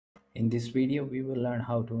In this video, we will learn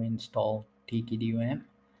how to install tqdm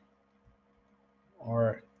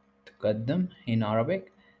or tqdm in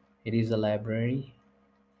Arabic. It is a library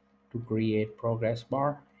to create progress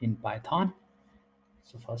bar in Python.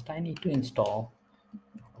 So first I need to install.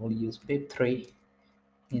 I will use pip3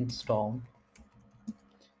 install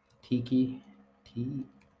tqdm,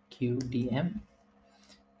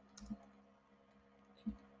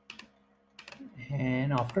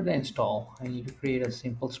 and after the install I need to create a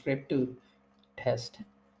simple script to test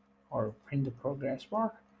or print the progress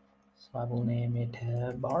bar. So I will name it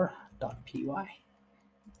bar.py.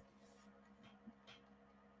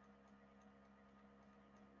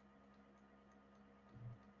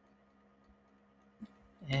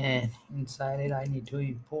 And inside it I need to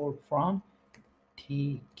import from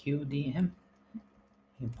tqdm,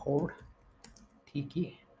 import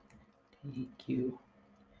tqdm,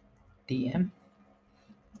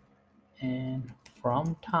 and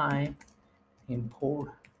from time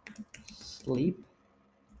import sleep,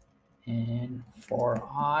 and for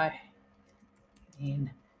I in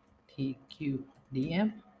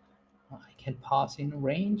tqdm I can pass in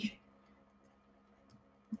range,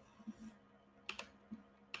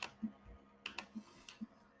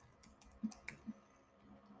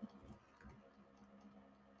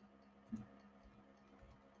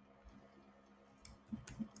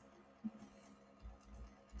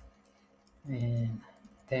 and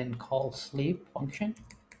then call sleep function,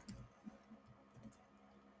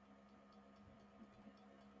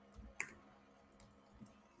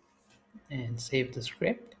 and save the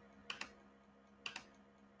script.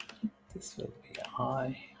 This will be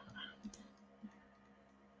I,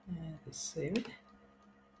 and just save it.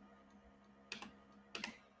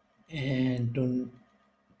 And to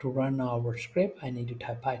run our script I need to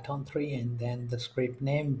type python 3 and then the script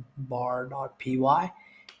name bar.py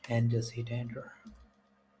and just hit enter.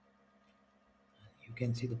 You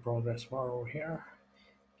can see the progress bar over here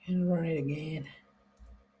and run it again.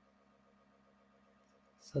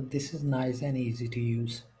 So this is nice and easy to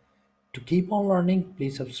use. To keep on learning,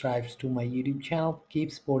 please subscribe to my YouTube channel.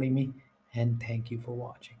 Keep supporting me, and thank you for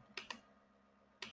watching.